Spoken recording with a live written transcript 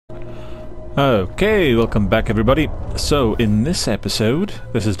Okay, welcome back everybody. So, in this episode,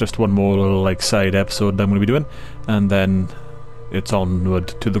 this is just one more little, like, side episode I'm going to be doing, and then it's onward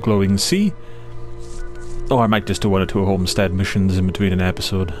to the Glowing Sea. Or I might just do one or two homestead missions in between an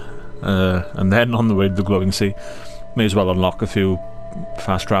episode, and then on the way to the Glowing Sea. May as well unlock a few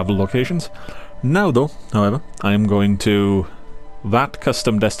fast travel locations. Now though, however, I am going to that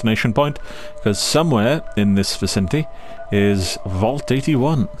custom destination point, because somewhere in this vicinity is Vault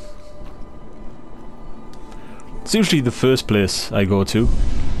 81. It's usually the first place I go to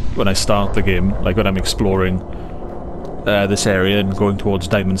when I start the game, like when I'm exploring this area and going towards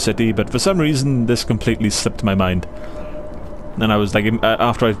Diamond City, but for some reason this completely slipped my mind. And I was like,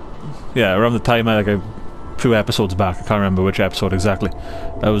 around the time a few episodes back, I can't remember which episode exactly,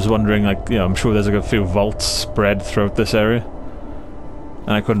 I was wondering, like, I'm sure there's like a few vaults spread throughout this area,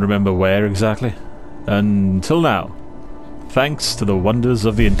 and I couldn't remember where exactly. Until now. Thanks to the wonders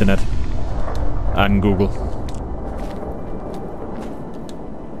of the internet. And Google.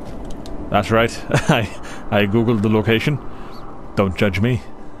 That's right, I googled the location. Don't judge me.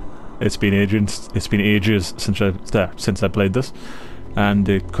 It's been ages since I played this, and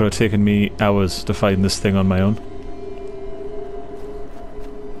it could have taken me hours to find this thing on my own.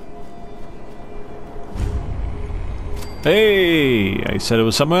 Hey! I said it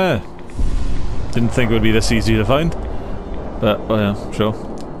was somewhere. Didn't think it would be this easy to find. But, well, yeah, sure.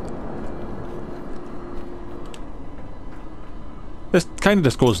 This kind of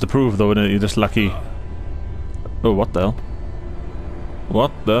just goes to prove, though, isn't it? You're just lucky. Oh, what the hell?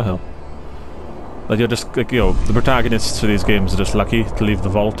 What the hell? Like, you're just, like, the protagonists for these games are just lucky to leave the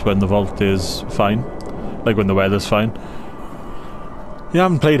vault when the vault is fine. Like, when the weather's fine. You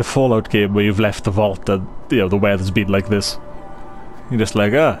haven't played a Fallout game where you've left the vault and, the weather's been like this. You're just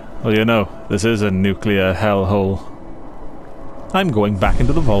like, well, this is a nuclear hellhole. I'm going back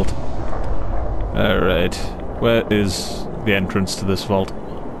into the vault. Alright. Where is the entrance to this vault?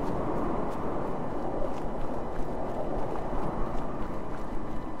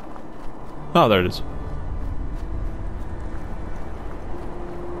 Oh, there it is.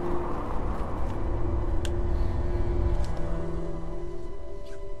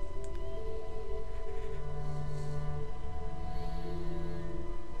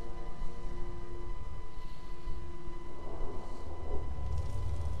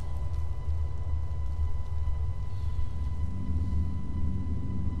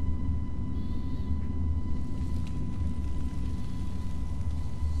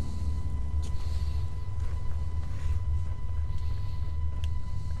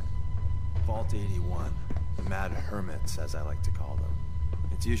 Vault 81, the Mad Hermits, as I like to call them.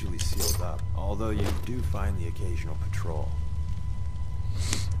 It's usually sealed up, although you do find the occasional patrol.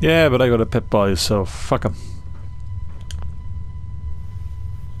 Yeah, but I got a Pip-Boy, so fuck 'em.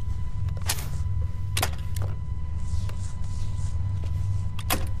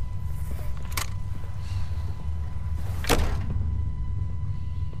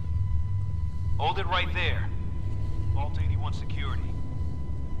 Hold it right there. Vault 81 security.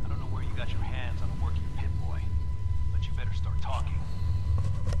 I don't know where you got your hands on a working Pip-Boy, but you better start talking.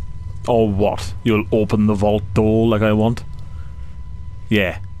 Or what? You'll open the vault door like I want?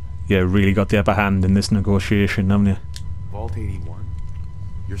 Yeah. You really got the upper hand in this negotiation, haven't you? Vault 81?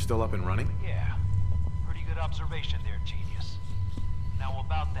 You're still up and running? Yeah. Pretty good observation there, genius. Now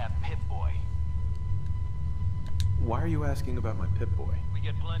about that Pip-Boy. Why are you asking about my Pip-Boy? We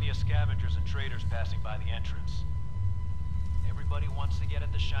get plenty of scavengers and traders passing by the entrance. Everybody wants to get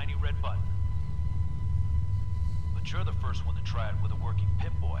at the shiny red button. But you're the first one to try it with a working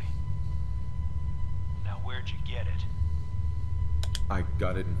Pip-Boy. Now where'd you get it? I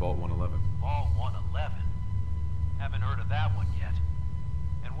got it in Vault 111. Vault 111? Haven't heard of that one yet.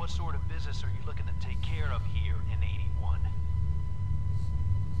 And what sort of business are you looking to take care of here in 81?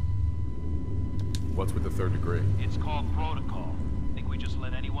 What's with the third degree? It's called protocol. Think we just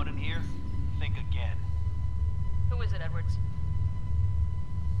let anyone in here? Think again. Who is it, Edwards?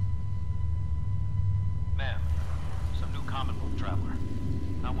 Ma'am, some new Commonwealth traveler.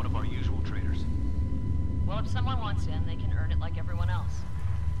 Not one of our usual traders. Well, if someone wants in, they can earn it like everyone else.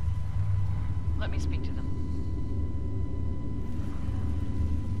 Let me speak to them.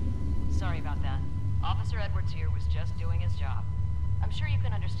 Sorry about that. Officer Edwards here was just doing his job. I'm sure you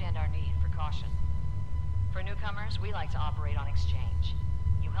can understand our need for caution. For newcomers, we like to operate on exchange.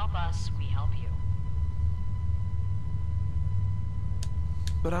 You help us, we help you.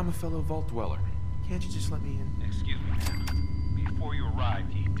 But I'm a fellow Vault Dweller. Can't you just let me in? Excuse me, ma'am. Before you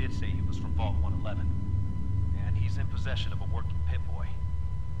arrived, he did say he was from Vault 111. And he's in possession of a working Pip-Boy.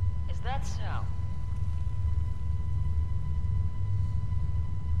 Is that so?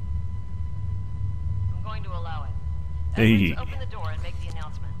 going to allow it. Hey. Edwards, open the door and make the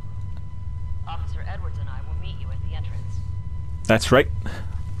announcement. Officer Edwards and I will meet you at the entrance. That's right.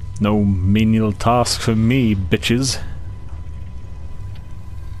 No menial task for me, bitches.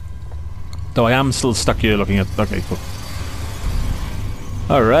 Though I am still stuck here looking at... Okay, cool.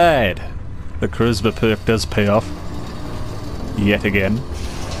 Alright. The charisma perk does pay off. Yet again.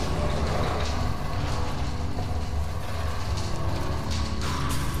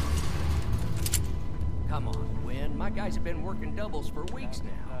 Come on, Gwen. My guys have been working doubles for weeks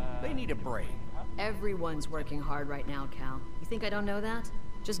now. They need a break. Everyone's working hard right now, Cal. You think I don't know that?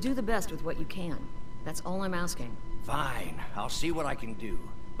 Just do the best with what you can. That's all I'm asking. Fine. I'll see what I can do.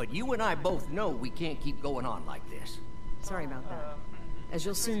 But you and I both know we can't keep going on like this. Sorry about that. As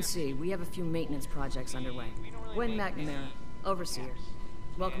you'll soon see, we have a few maintenance projects underway. Gwen McNamara, Overseer.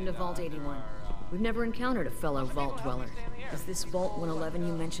 Welcome to Vault 81. We've never encountered a fellow Vault dweller. Is this Vault 111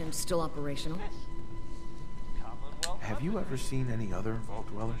 you mentioned still operational? Have you ever seen any other Vault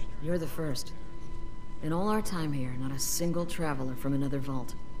dwellers? You're the first. In all our time here, not a single traveler from another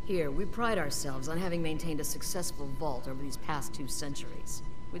Vault. Here, we pride ourselves on having maintained a successful Vault over these past 2 centuries.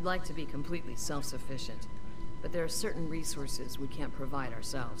 We'd like to be completely self-sufficient, but there are certain resources we can't provide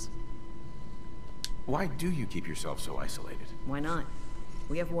ourselves. Why do you keep yourself so isolated? Why not?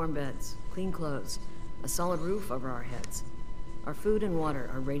 We have warm beds, clean clothes, a solid roof over our heads. Our food and water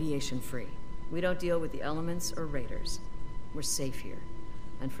are radiation-free. We don't deal with the elements or raiders. We're safe here.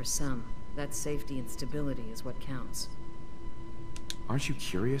 And for some, that safety and stability is what counts. Aren't you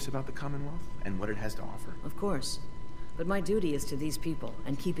curious about the Commonwealth and what it has to offer? Of course. But my duty is to these people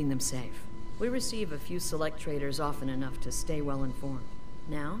and keeping them safe. We receive a few select traders often enough to stay well informed.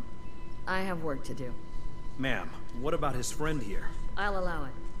 Now, I have work to do. Ma'am, what about his friend here? I'll allow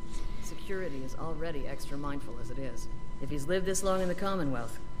it. Security is already extra mindful as it is. If he's lived this long in the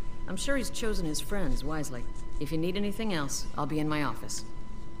Commonwealth, I'm sure he's chosen his friends wisely. If you need anything else, I'll be in my office.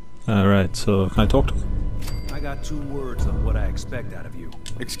 Alright, so can I talk to him? I got 2 words on what I expect out of you.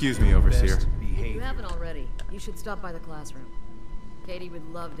 Excuse me, Overseer. Best If you behavior. haven't already, you should stop by the classroom. Katie would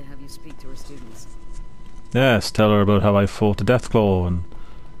love to have you speak to her students. Yes, tell her about how I fought a Deathclaw and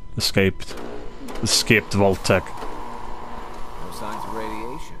escaped Vault Tech. No signs of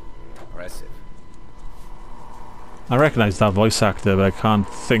radiation. Impressive. I recognise that voice actor, but I can't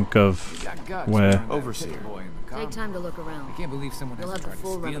think of where. Overseer. Take time to look I around. can't believe someone You'll hasn't have the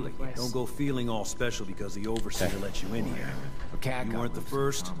tried to full run steal of the it place. yet. Don't go feeling all special because the Overseer let you in here. A cat You got weren't the loose in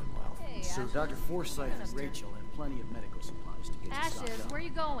first. Commonwealth. Sir, Dr. Forsyth and Rachel have plenty of medical supplies to get you stocked Ashes, up. where are you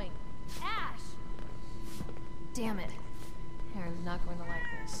going? Ash! Damn it. Aaron's not going to like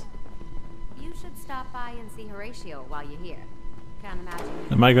this. You should stop by and see Horatio while you're here. Can't imagine.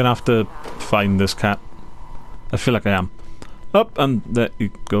 Am I gonna have to find this cat? I feel like I am. Up, and there he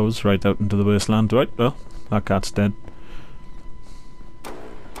goes, right out into the wasteland. Right, well, that cat's dead.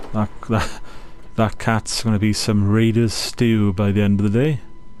 That cat's gonna be some Raiders stew by the end of the day.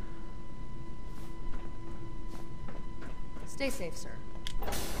 Stay safe, sir.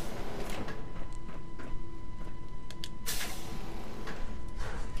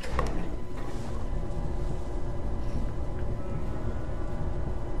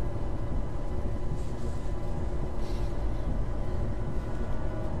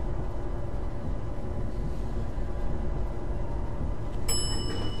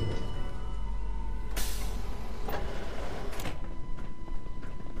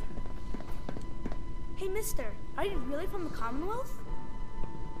 Hey, mister, are you really from the Commonwealth?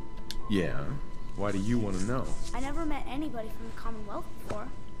 Yeah. Why do you want to know? I never met anybody from the Commonwealth before.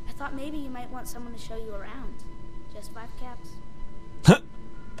 I thought maybe you might want someone to show you around. Just 5 caps.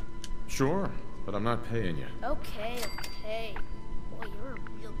 Sure, but I'm not paying you. Okay. Boy, you're a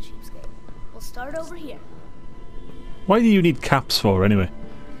real cheapskate. We'll start over here. Why do you need caps for, anyway?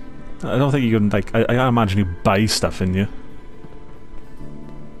 I don't think you can, like, I imagine you buy stuff in you.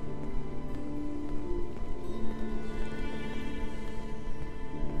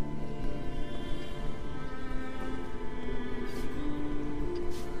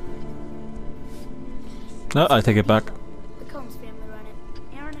 No, I take it back. The Combs family run it.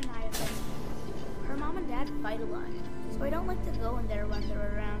 Aaron and I have been. Her mom and dad fight a lot, so I don't like to go in there when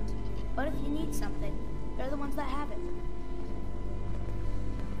they're around. But if you need something, they're the ones that have it.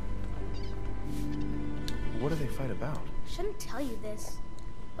 What do they fight about? Shouldn't tell you this,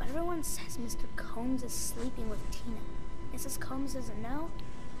 but everyone says Mr. Combs is sleeping with Tina. Mrs. Combs doesn't know,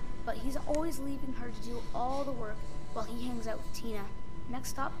 but he's always leaving her to do all the work while he hangs out with Tina.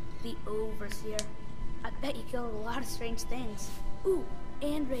 Next up, the Overseer. I bet you killed a lot of strange things. Ooh,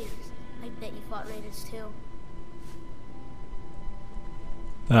 and raiders. I bet you fought raiders too.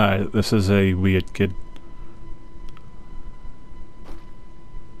 Alright, this is a weird kid.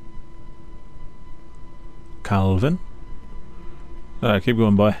 Calvin. Alright, keep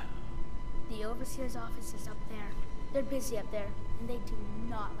going, boy. The overseer's office is up there. They're busy up there, and they do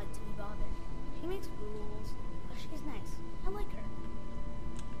not like to be bothered. She makes rules, but she's nice. I like her.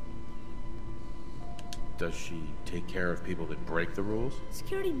 Does she take care of people that break the rules?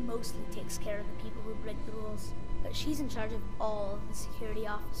 Security mostly takes care of the people who break the rules, but she's in charge of all of the security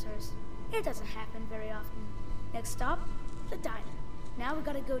officers. It doesn't happen very often. Next stop, the diner. Now we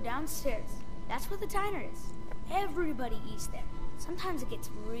gotta go downstairs. That's where the diner is. Everybody eats there. Sometimes it gets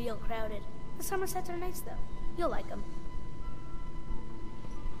real crowded. The Somersets are nice though. You'll like them.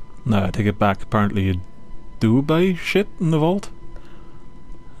 No, I take it back. Apparently you do buy shit in the vault.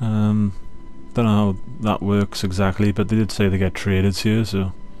 Don't know how that works exactly, but they did say they get traded here,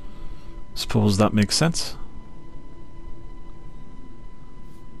 so suppose that makes sense.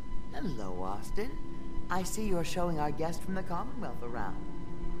 Hello, Austin. I see you're showing our guest from the Commonwealth around.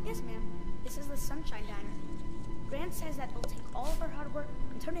 Yes, ma'am. This is the Sunshine Diner. Grant says that they'll take all of our hard work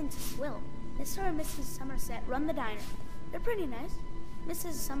and turn it into swill. Mr. and Mrs. Somerset run the diner. They're pretty nice.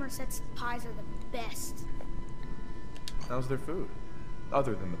 Mrs. Somerset's pies are the best. How's their food?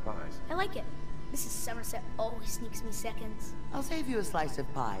 Other than the pies. I like it. Mrs. Somerset always sneaks me seconds. I'll save you a slice of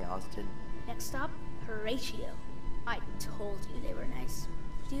pie, Austin. Next stop, Horatio. I told you they were nice.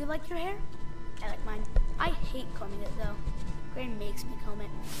 Do you like your hair? I like mine. I hate combing it though. Gran makes me comb it.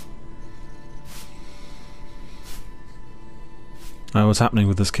 What's happening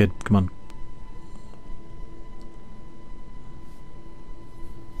with this kid? Come on.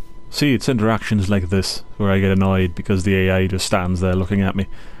 See, it's interactions like this where I get annoyed because the AI just stands there looking at me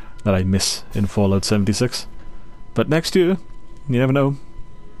that I miss in Fallout 76. But next year, you never know.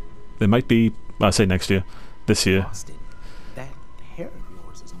 There might be, I say next year, this year. Austin, that hair of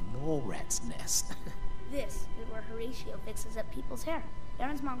yours is a mole rat's nest. This is where Horatio fixes up people's hair.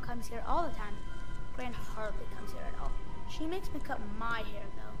 Aaron's mom comes here all the time. Gran hardly comes here at all. She makes me cut my hair,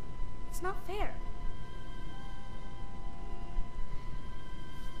 though. It's not fair.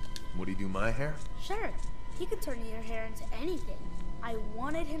 Would he do my hair? Sure. He could turn your hair into anything. I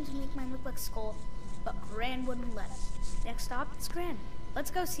wanted him to make mine look like Skull, but Gran wouldn't let him. Next stop, it's Gran.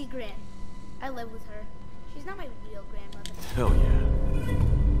 Let's go see Gran. I live with her. She's not my real grandmother. Hell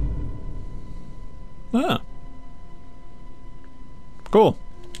yeah. Ah. Cool.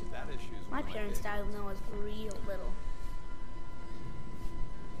 My parents died when I was real little.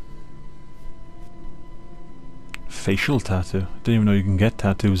 Facial tattoo. Didn't even know you can get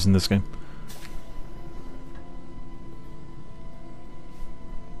tattoos in this game.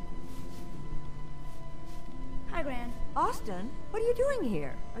 Hi, Gran. Austin, what are you doing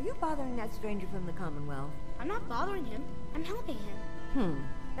here? Are you bothering that stranger from the Commonwealth? I'm not bothering him. I'm helping him.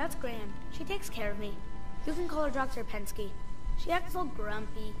 That's Gran. She takes care of me. You can call her Dr. Pensky. She acts all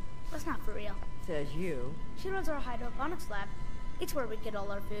grumpy. That's not for real. Says you. She runs our hydroponics lab. It's where we get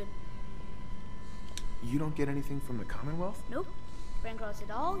all our food. You don't get anything from the Commonwealth? Nope. Gran grows it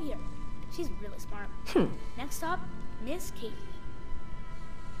all year. She's really smart. Next stop, Miss Kate.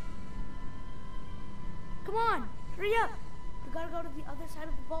 Come on, hurry up. We gotta go to the other side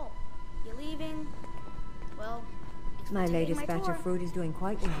of the vault. You leaving? Well, My latest batch of fruit is doing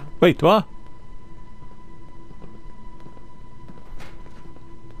quite well. Wait, what?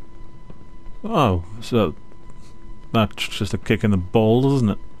 Oh, so that's just a kick in the balls, isn't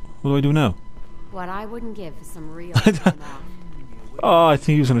it? What do I do now? What I wouldn't give for some real time off. Oh, I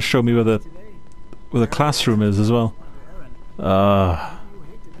think he was going to show me where the classroom is as well.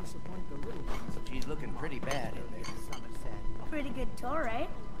 She's looking pretty bad in there. Pretty good tour, right?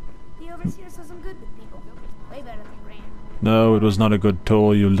 The overseer says I'm good with people. Way better than Gran. No, it was not a good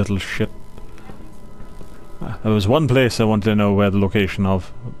tour, you little shit. There was one place I wanted to know where the location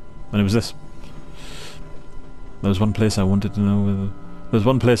of, and it was this. There was one place I wanted to know where the... There's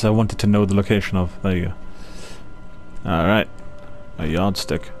one place I wanted to know the location of. There you go. Alright. A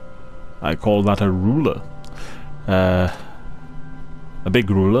yardstick. I call that a ruler. A big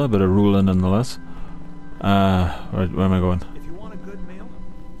ruler, but a ruler nonetheless. Where am I going? If you want a good meal,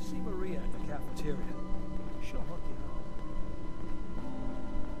 see Maria at the cafeteria. She'll hook you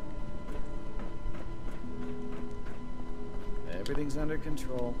up. Everything's under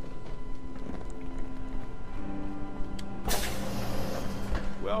control.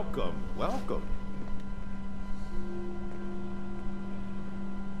 Welcome, welcome.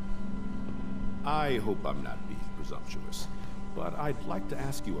 I hope I'm not being presumptuous, but I'd like to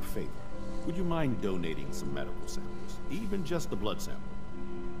ask you a favor. Would you mind donating some medical samples, even just a blood sample?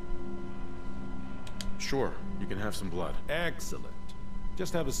 Sure, you can have some blood. Excellent.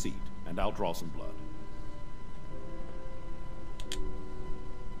 Just have a seat, and I'll draw some blood.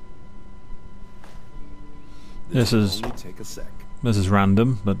 This is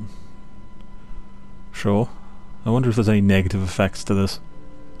random, but sure. I wonder if there's any negative effects to this.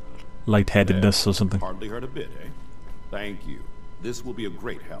 Lightheadedness or something. Hardly hurt a bit, eh? Thank you. This will be a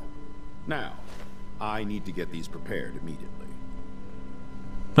great help. Now, I need to get these prepared immediately.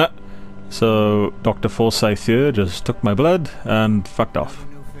 Ah, so Dr. Forsyth here just took my blood and fucked off.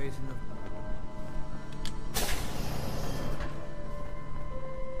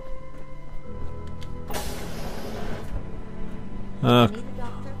 Anita,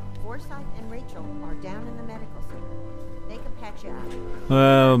 Doctor, Forsyth and Rachel are down in the medical center. They can patch you out.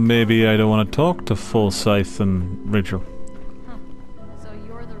 Well, maybe I don't want to talk to Forsyth and Rachel. Huh. So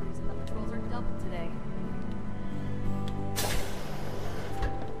you're the reason the patrols are doubled today.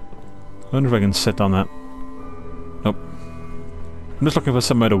 I wonder if I can sit on that. Nope. I'm just looking for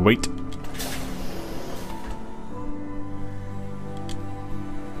somewhere to wait.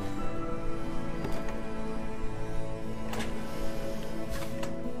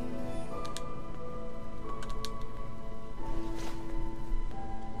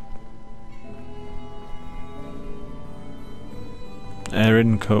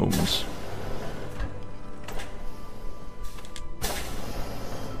 Erin Combs.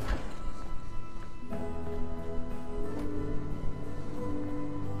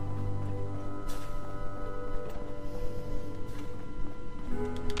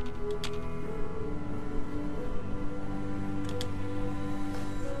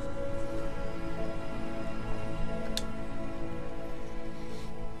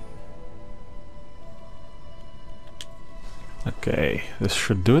 Okay, this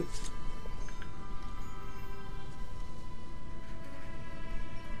should do it.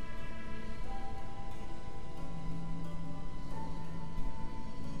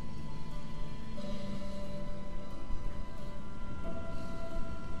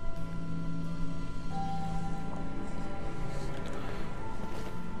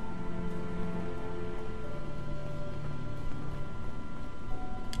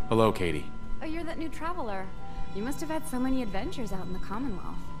 Hello, Katie. Oh, you're that new traveler. You must have had so many adventures out in the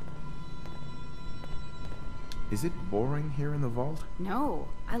Commonwealth. Is it boring here in the vault? No,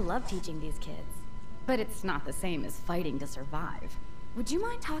 I love teaching these kids. But it's not the same as fighting to survive. Would you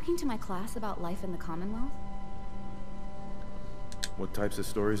mind talking to my class about life in the Commonwealth? What types of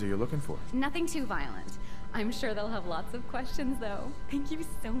stories are you looking for? Nothing too violent. I'm sure they'll have lots of questions, though. Thank you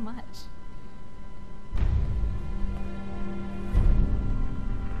so much.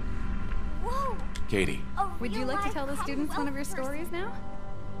 Whoa! Katie. Would you like to tell the students one of your stories now?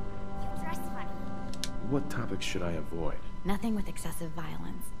 You dress funny. What topics should I avoid? Nothing with excessive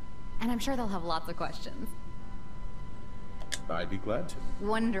violence. And I'm sure they'll have lots of questions. I'd be glad to.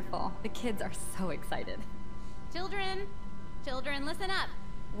 Wonderful. The kids are so excited. Children, listen up.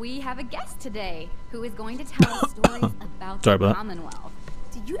 We have a guest today who is going to tell us stories about the Commonwealth.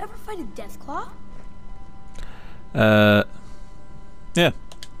 Did you ever fight a Deathclaw? Yeah.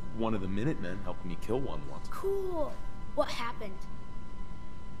 One of the Minutemen helped me kill one once. Cool. What happened?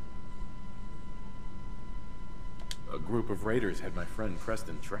 A group of raiders had my friend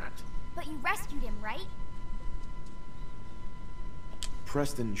Preston trapped. But you rescued him, right?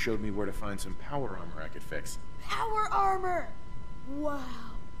 Preston showed me where to find some power armor I could fix. Power armor! Wow.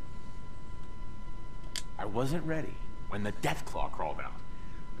 I wasn't ready when the Deathclaw crawled out.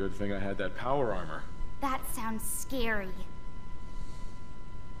 Good thing I had that power armor. That sounds scary.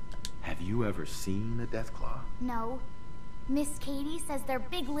 Have you ever seen a Deathclaw? No. Miss Katie says they're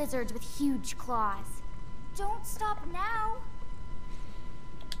big lizards with huge claws. Don't stop now.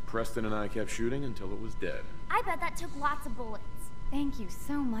 Preston and I kept shooting until it was dead. I bet that took lots of bullets. Thank you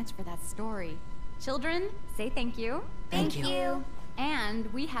so much for that story. Children, say thank you. Thank you.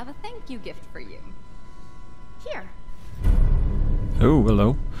 And we have a thank you gift for you. Here. Oh,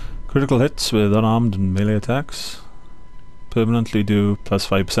 hello. Critical hits with unarmed and melee attacks. Permanently do plus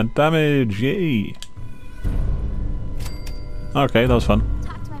 5% damage. Yay! Okay, that was fun.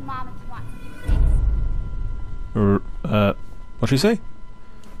 Talk to my mom if you want something. What'd she say?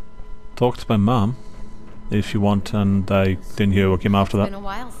 Talk to my mom if you want, and I didn't hear what came after that. It's been a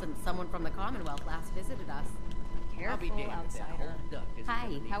while since someone from the Commonwealth last visited us. Careful, outsider.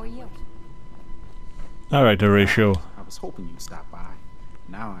 Hi, how are you? Alright, Horatio. I was hoping you'd stop by.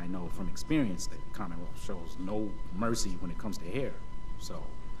 Now I know from experience that Commonwealth shows no mercy when it comes to hair. So,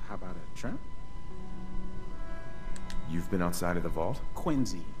 how about a trim? You've been outside of the vault?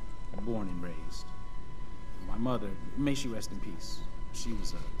 Quincy, born and raised. My mother, may she rest in peace, she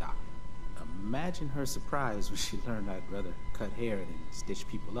was a doc. Imagine her surprise when she learned I'd rather cut hair than stitch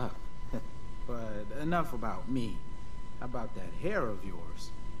people up. But enough about me. How about that hair of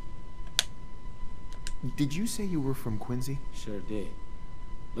yours? Did you say you were from Quincy? Sure did.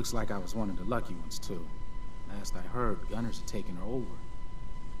 Looks like I was one of the lucky ones, too. Last I heard, gunners had taken her over.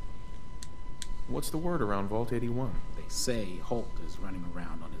 What's the word around Vault 81? They say Holt is running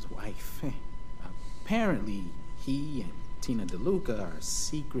around on his wife. Apparently, he and Tina DeLuca are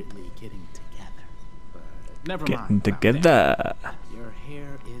secretly getting together. But never mind. Getting together. Your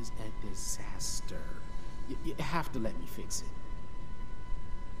hair is a disaster. You have to let me fix it.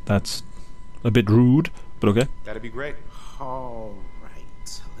 That's a bit rude, but okay. That'd be great. All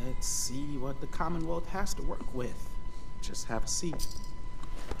right. Let's see what the Commonwealth has to work with. Just have a seat.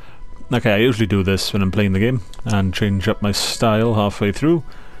 Okay, I usually do this when I'm playing the game and change up my style halfway through.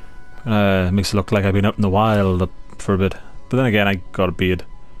 Makes it look like I've been out in the wild for a bit. But then again, I got a beard.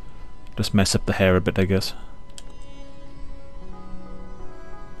 Just mess up the hair a bit, I guess.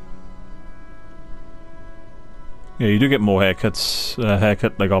 Yeah, you do get more haircuts,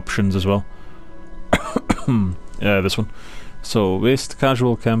 haircut like options as well. Yeah, this one. So waist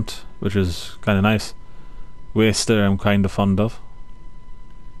casual kempt, which is kind of nice. Waster I'm kind of fond of.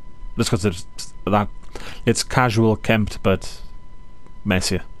 Just because it's casual kempt but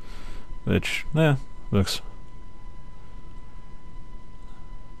messier, which yeah works.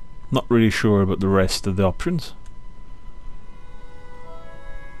 Not really sure about the rest of the options.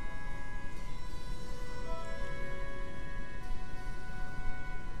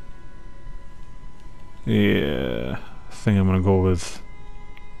 Yeah, I think I'm gonna go with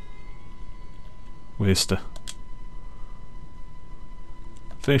waster.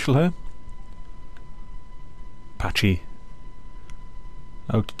 Facial hair. Patchy.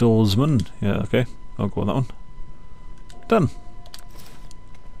 Outdoorsman. Yeah, okay. I'll go with that one. Done.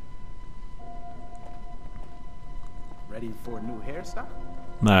 Ready for a new hairstyle?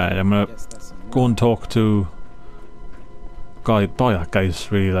 Alright, I'm gonna go and talk to guy. Boy, that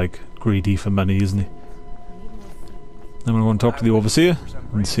guy's really like greedy for money, isn't he? I'm gonna go and talk to the overseer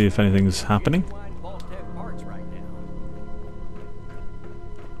and see if anything's happening.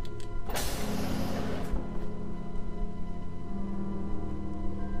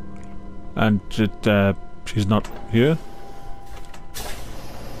 And she's not here.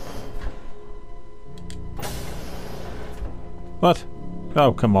 What?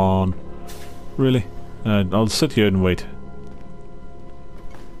 Oh, come on. Really? I'll sit here and wait.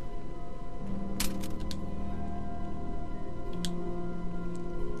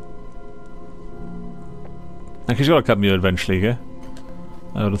 And she's gotta come here eventually, yeah?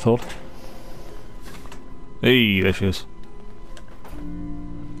 I would have thought. Hey, there she is.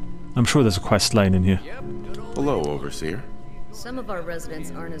 I'm sure there's a quest line in here. Hello, Overseer. Some of our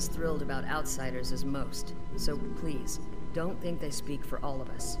residents aren't as thrilled about outsiders as most, so please, don't think they speak for all of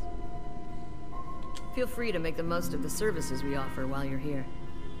us. Feel free to make the most of the services we offer while you're here.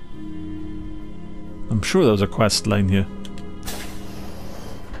 I'm sure there's a quest line here.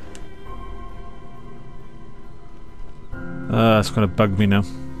 That's gonna bug me now.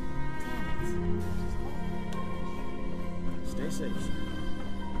 Stay safe.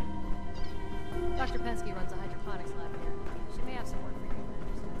 Dr. Pensky runs a hydroponics lab here. She may have some work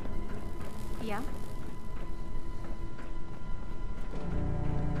for you. Yeah?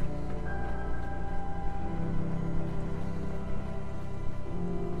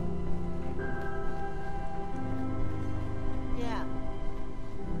 Yeah.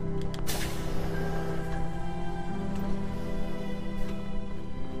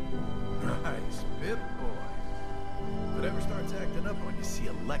 Nice, Pip boy. If it ever starts acting up when you see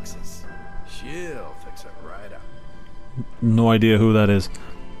Alexis, she'll fix it right up. No idea who that is.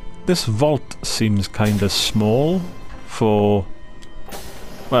 This vault seems kinda small for...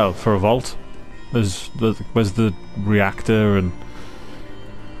 well, for a vault. Where's the reactor and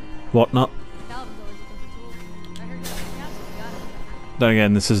whatnot? Then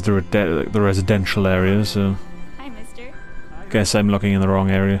again, this is the residential area, so... Hi, mister. Guess I'm looking in the wrong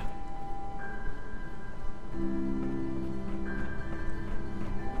area.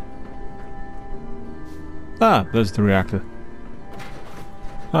 Ah, there's the reactor.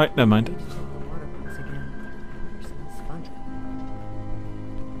 Alright, never mind.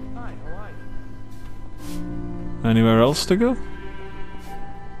 Hi, how are you? Anywhere else to go?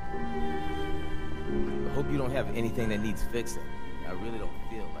 I hope you don't have anything that needs fixing. I really don't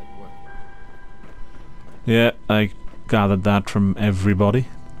feel like working. Yeah, I gathered that from everybody.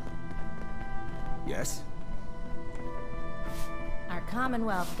 Yes? Our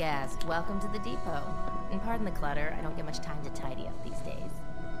Commonwealth guest, welcome to the depot. And pardon the clutter, I don't get much time to tidy up these days.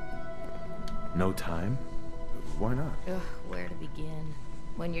 No time? Why not? Ugh, where to begin?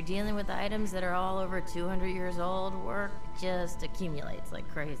 When you're dealing with items that are all over 200 years old, work just accumulates like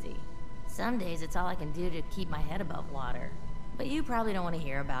crazy. Some days it's all I can do to keep my head above water. But you probably don't want to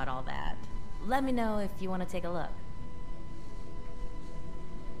hear about all that. Let me know if you want to take a look.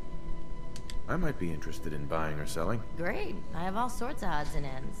 I might be interested in buying or selling. Great. I have all sorts of odds and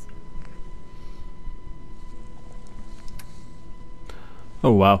ends.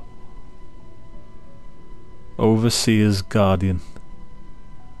 Oh wow. Overseer's Guardian.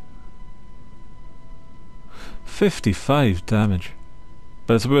 55 damage.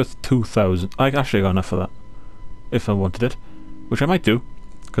 But it's worth 2,000. I actually got enough for that. If I wanted it. Which I might do.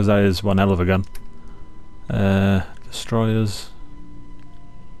 Because that is one hell of a gun. Destroyers.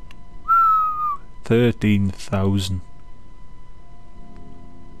 13,000.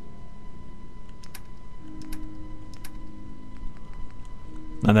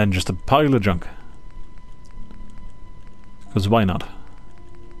 And then just a pile of junk. Because why not?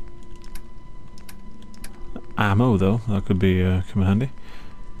 Ammo though, that could be come in handy.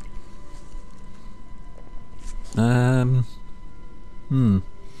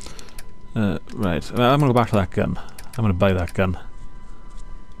 Right, I'm gonna go back to that gun. I'm gonna buy that gun.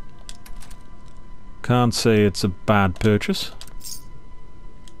 Can't say it's a bad purchase.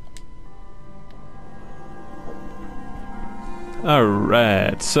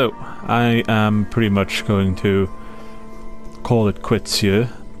 Alright, so I am pretty much going to call it quits here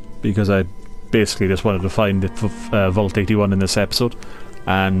because I basically just wanted to find it for Vault 81 in this episode,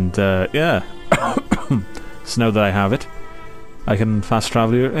 and yeah. So now that I have it, I can fast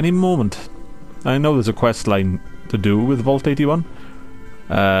travel here any moment. I know there's a quest line to do with Vault 81,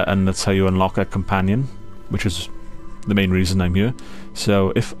 and that's how you unlock a companion, which is the main reason I'm here.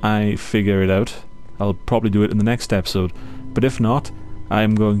 So if I figure it out, I'll probably do it in the next episode, but if not,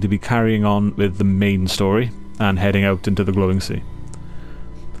 I'm going to be carrying on with the main story and heading out into the glowing sea.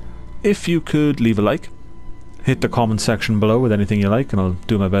 If you could leave a like, hit the comment section below with anything you like, and I'll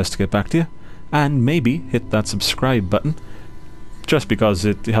do my best to get back to you, and maybe hit that subscribe button, just because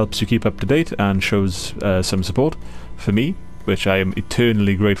it helps you keep up to date and shows some support for me, which I am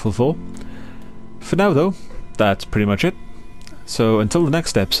eternally grateful for. For now though, that's pretty much it. So until the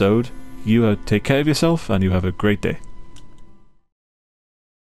next episode, you take care of yourself and you have a great day.